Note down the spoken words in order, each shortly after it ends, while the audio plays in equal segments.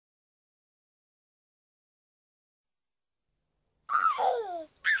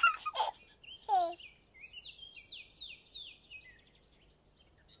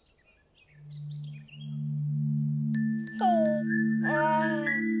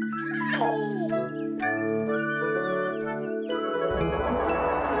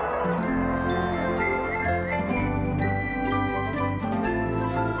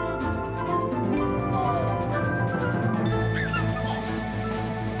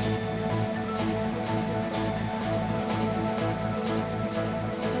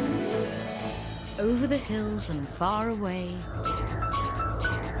the hills and far away,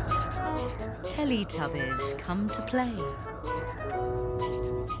 Teletubbies come to play.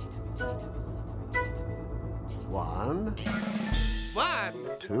 1,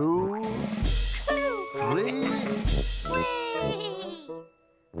 2, 3,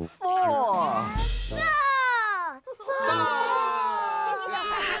 4.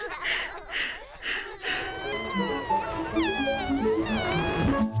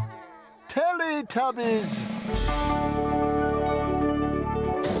 Teletubbies!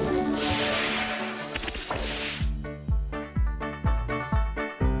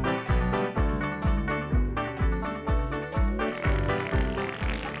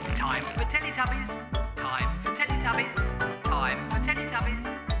 Time for Teletubbies. Time for Teletubbies. Time for Teletubbies.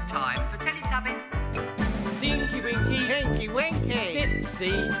 Time for Teletubbies. Tinky Winky. Tinky Winky.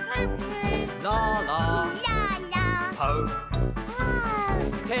 Dipsy. Laa-Laa. Laa-Laa. Ho.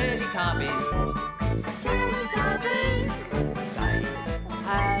 Teletubbies. Teletubbies. Say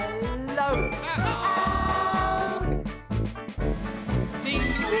hello.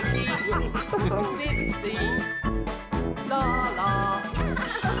 Tinky Winky. Dipsy. Laa-Laa.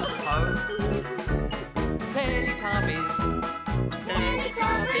 Ho. Teletubbies.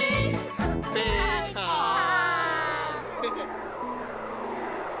 Teletubbies. Big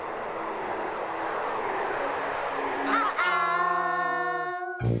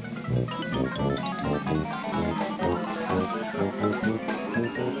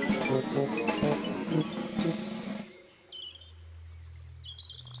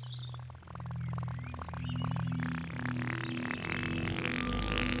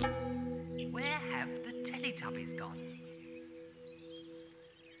Where have the Teletubbies gone?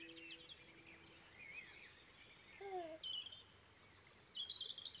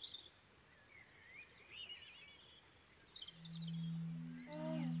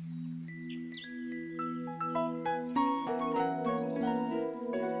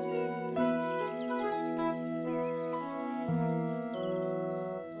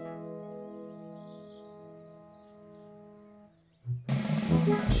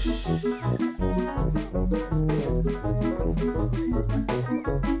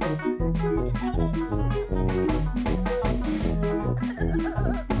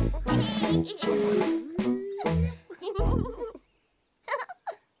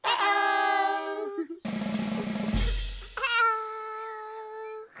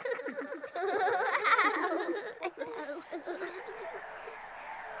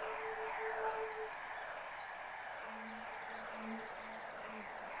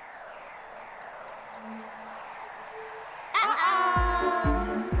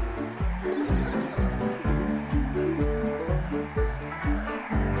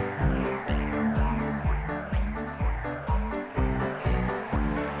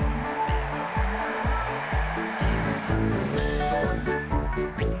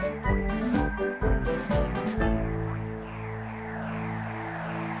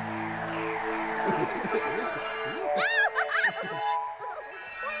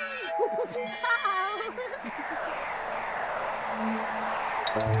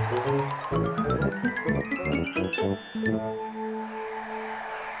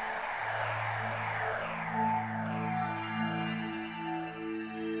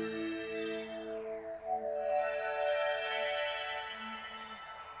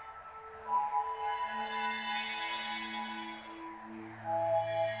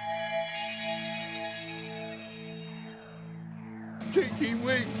 Tinky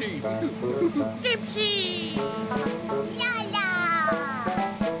Winky. Dipsy. Laa-Laa.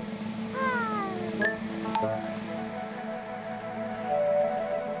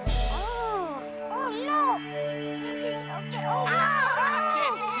 Oh, look.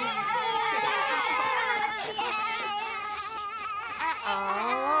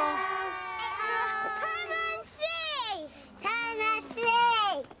 Come and see.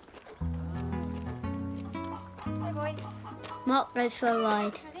 Hi, boys. Mark goes for a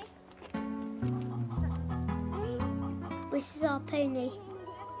ride. Ready? This is our pony.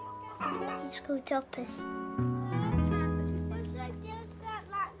 He's called Topus.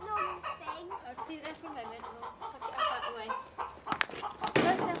 I'll just leave it there for a moment and we'll tuck it out away.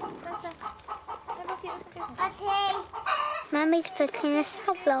 Stand still. Don't rock it, okay. Mummy's putting a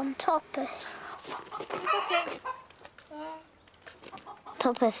saddle on Topus. You got it.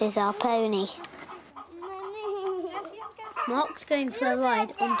 Topus is our pony. Mark's going for a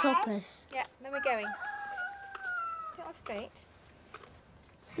ride on Topus. Yeah, then we're going. Get on straight.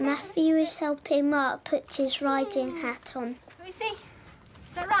 Matthew is helping Mark put his riding hat on. Let me see. Is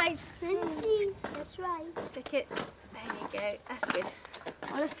that right? Let me see. That's right. Stick it. There you go. That's good.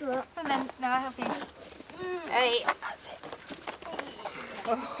 I'll lift her up. And then, no, I'll help you. Hey, that's it.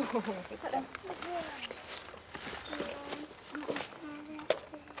 Oh, it's up there.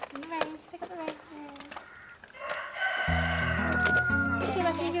 And the reins, pick up the reins. Okay,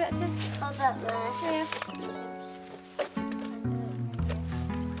 Matty, you do that too. Hold up there. Yeah.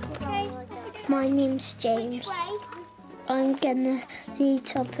 Okay. My name's James. I'm gonna lead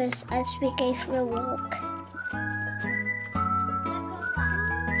Topus as we go for a walk.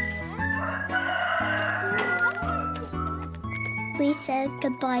 We said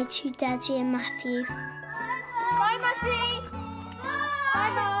goodbye to Daddy and Matthew. Bye, Matty.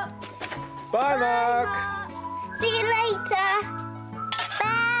 Bye, Mark. Bye, Mark. See you later.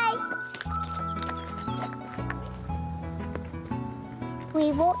 Bye.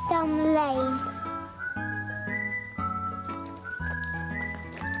 We walked down the lane.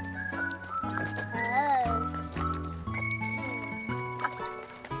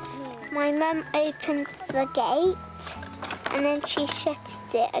 My mum opened the gate and then she shut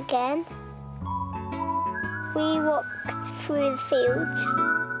it again. We walked through the fields.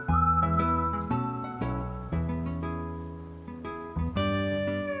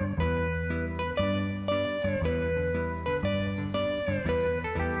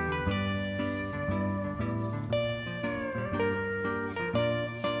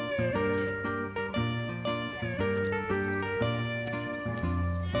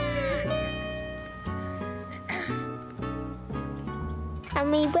 And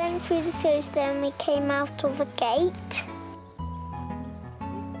we went through the fields, then we came out of a gate.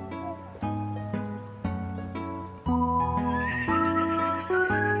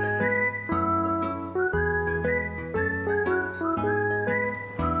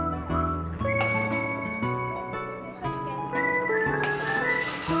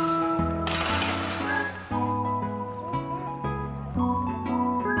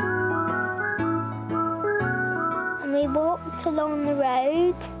 We walked along the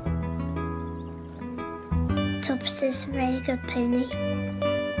road. Topus is a very good pony.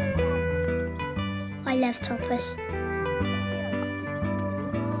 I love Topus.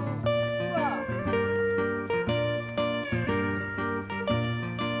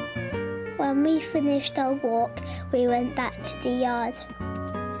 When we finished our walk, we went back to the yard.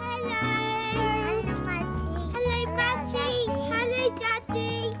 Hello! Hello, Matty! Hello,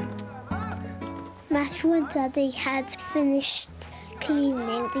 Daddy! Matthew and Daddy had finished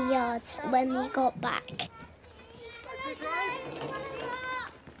cleaning the yard when we got back.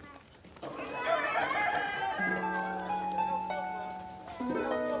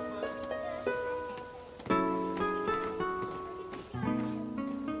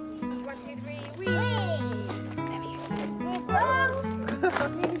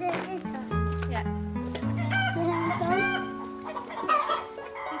 Yeah.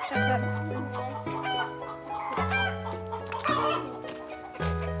 Please jump up.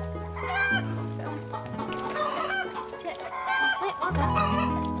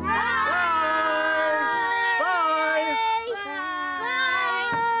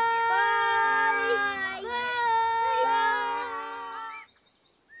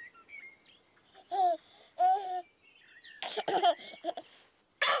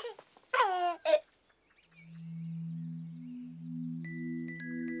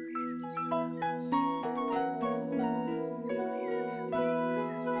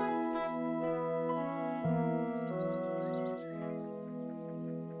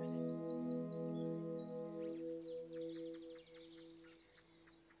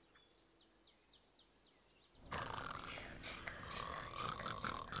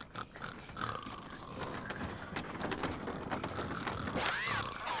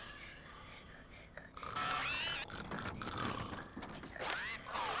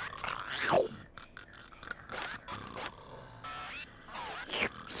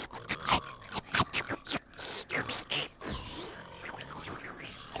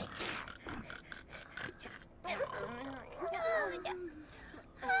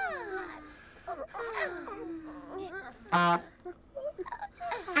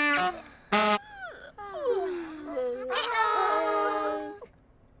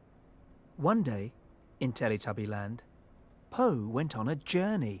 One day, in Teletubbyland, Po went on a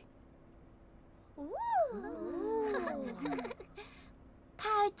journey.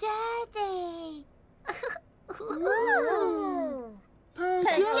 Po journey! Po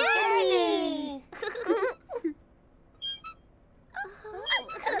journey!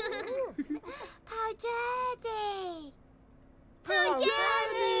 Po journey! Po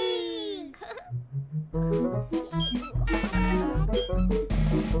journey!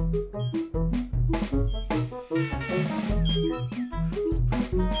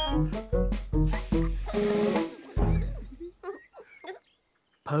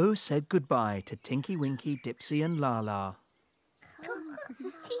 Po said goodbye to Tinky Winky, Dipsy and Laa-Laa.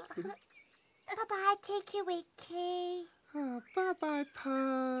 Bye-bye, Tinky Winky. Oh, bye-bye,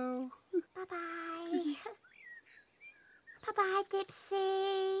 Po. Bye-bye. Bye-bye,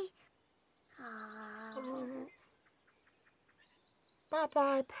 Dipsy. Oh.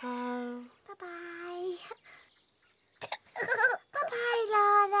 Bye-bye, Po. Bye-bye. Bye-bye,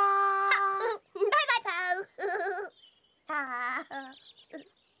 Laa-Laa. Bye-bye, Po. Bye.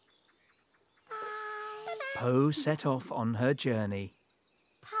 Po set off on her journey.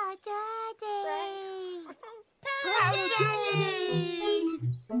 Po journey. Po journey.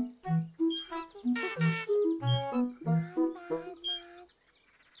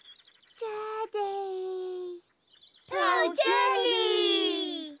 Journey. Po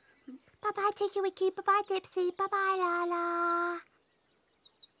journey. Bye-bye, Tinky Winky. Bye-bye, Dipsy. Bye-bye, Laa-Laa.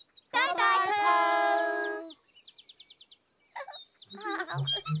 Bye-bye, Po.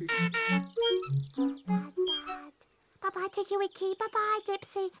 Bye-bye, Tinky Winky. Bye-bye,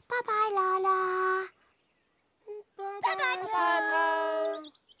 Dipsy. Bye-bye, Laa-Laa. Bye-bye, Po.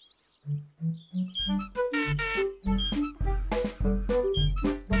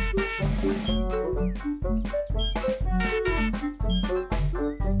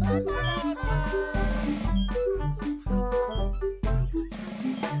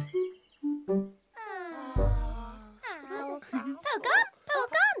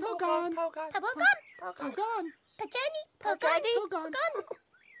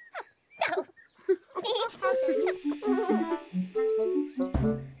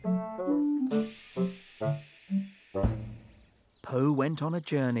 Po went on a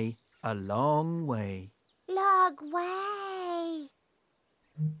journey a long way. Long way.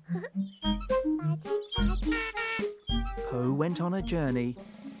 Po went on a journey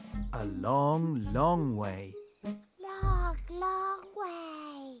a long, long way. Long, long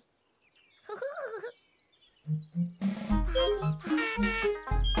way.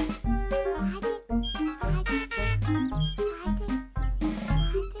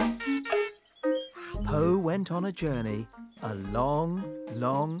 Po went on a journey a long,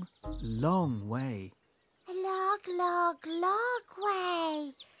 long, long way. A long, long, long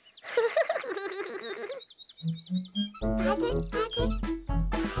way.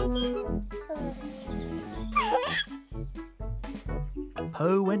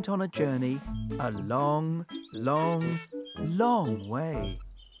 Po went on a journey a long, long, long way.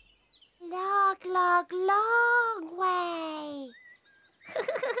 Long, long, long way.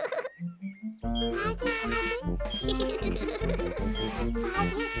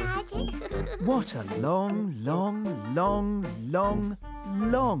 What a long, long, long, long,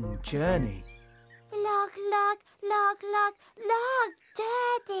 long journey. Long, long, long, long, long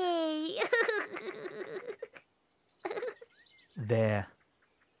journey. There.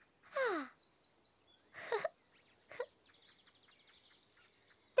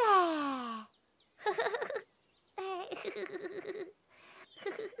 There.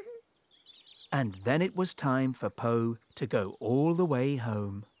 And then it was time for Po to go all the way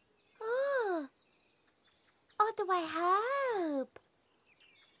home. Ooh. On the way home.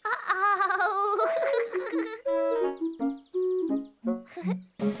 Uh-oh.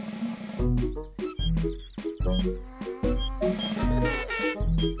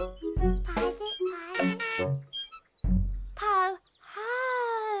 Po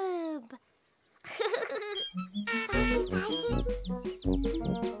home.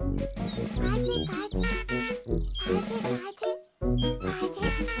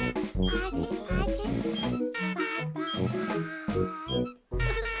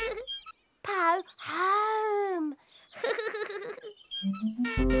 Po home.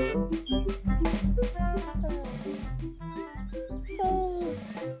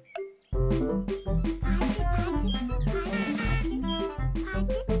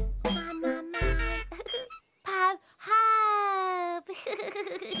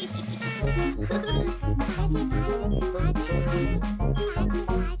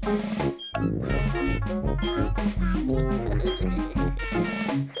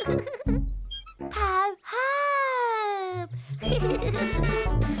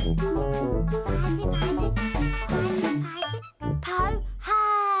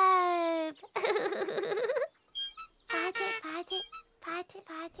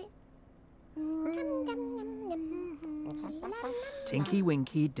 Tinky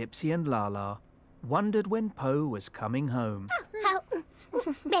Winky, Dipsy and Laa-Laa wondered when Po was coming home.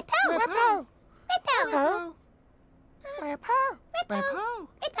 Where Po?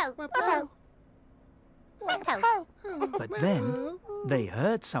 But then they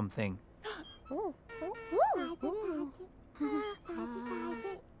heard something.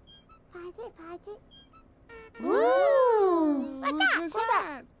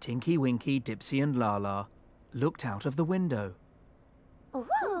 Tinky Winky, Dipsy and Laa-Laa looked out of the window.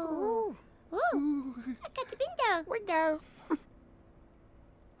 Ooh. Ooh. Look at the window. Window.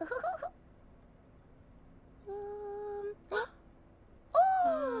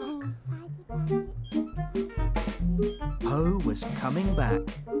 Po was coming back.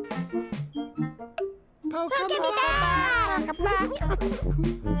 Po,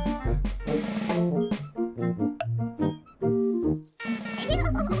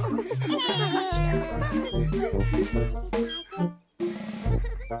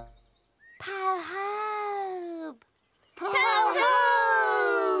 Come home.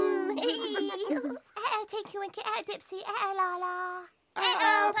 Tinky Winky, Dipsy, Laa-Laa.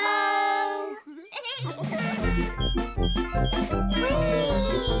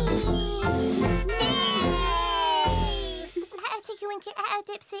 Tinky Winky,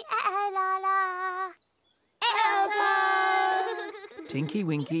 Dipsy, Laa-Laa. Tinky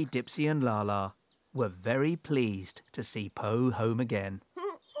Winky, Dipsy and Laa-Laa were very pleased to see Po home again.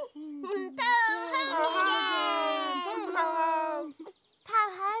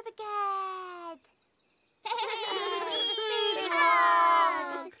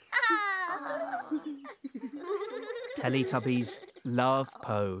 Teletubbies love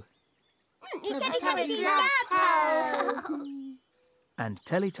Po. Teletubbies love Po. And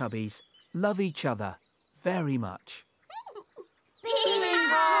Teletubbies love each other very much.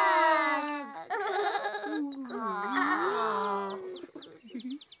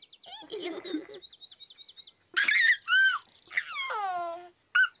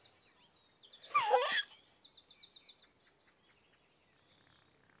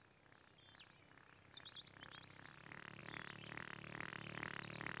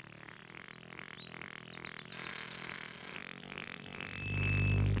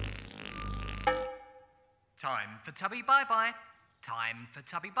 Time for Tubby bye-bye. Time for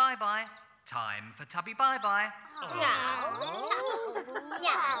Tubby bye-bye. Time for Tubby bye-bye.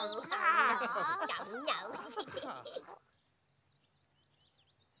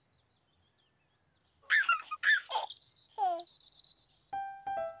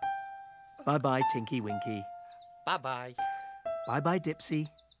 Bye-bye, Tinky Winky. Bye-bye. Bye-bye, Dipsy.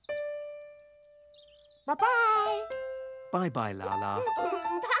 Bye-bye. Bye-bye, Laa-Laa. Bye-bye.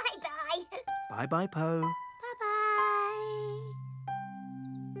 Bye-bye, Po. Bye-bye.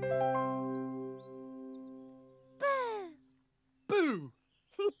 Boo.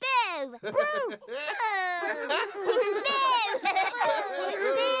 Boo. Boo. Boo.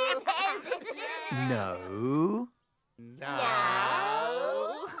 No. No.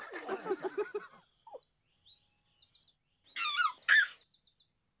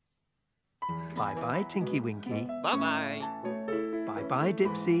 Bye-bye, Tinky Winky. Bye-bye. Bye-bye,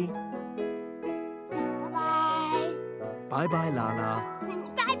 Dipsy. Bye-bye. Bye-bye, Laa-Laa.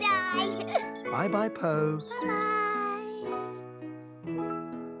 Bye-bye. Bye-bye, Po. Bye-bye.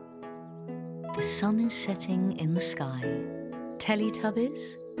 The sun is setting in the sky.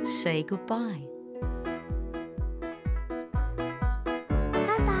 Teletubbies, say goodbye.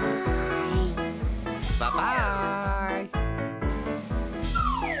 Bye-bye. Bye-bye.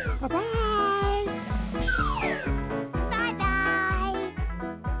 Bye-bye. Bye-bye.